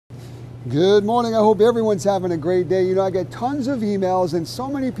Good morning. I hope everyone's having a great day. You know, I get tons of emails and so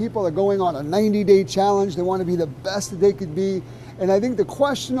many people are going on a 90-day challenge. They want to be the best that they could be. And I think the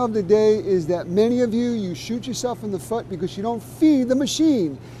question of the day is that many of you shoot yourself in the foot because you don't feed the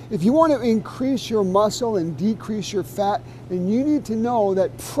machine. If you want to increase your muscle and decrease your fat, then you need to know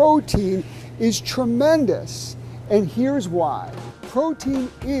that protein is tremendous. And here's why. Protein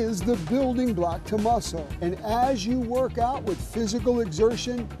is the building block to muscle. And as you work out with physical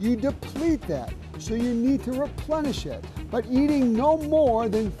exertion, you deplete that. So you need to replenish it. But eating no more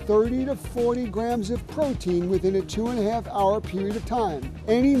than 30 to 40 grams of protein within a 2.5 hour period of time.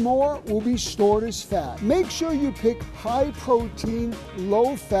 Any more will be stored as fat. Make sure you pick high protein,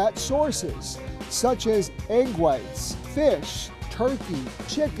 low fat sources, such as egg whites, fish, turkey,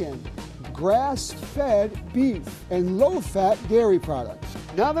 chicken, grass-fed beef, and low-fat dairy products.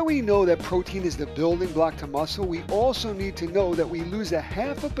 Now that we know that protein is the building block to muscle, we also need to know that we lose a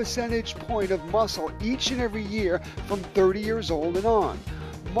 0.5 percentage point of muscle each and every year from 30 years old and on.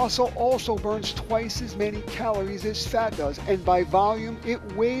 Muscle also burns twice as many calories as fat does, and by volume, it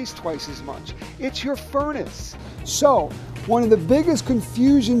weighs twice as much. It's your furnace. So, one of the biggest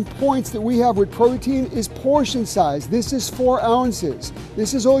confusion points that we have with protein is portion size. This is 4 ounces.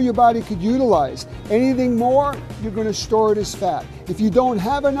 This is all your body could utilize. Anything more, you're going to store it as fat. If you don't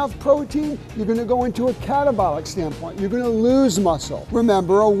have enough protein, you're going to go into a catabolic standpoint. You're going to lose muscle.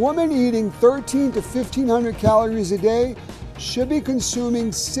 Remember, a woman eating 1,300 to 1,500 calories a day should be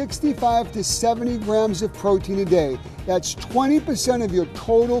consuming 65 to 70 grams of protein a day. That's 20% of your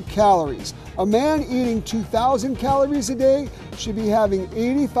total calories. A man eating 2,000 calories a day should be having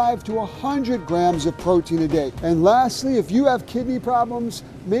 85 to 100 grams of protein a day. And lastly, if you have kidney problems,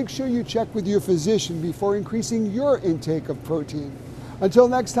 make sure you check with your physician before increasing your intake of protein. Until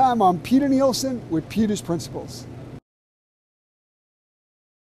next time, I'm Peter Nielsen with Peter's Principles.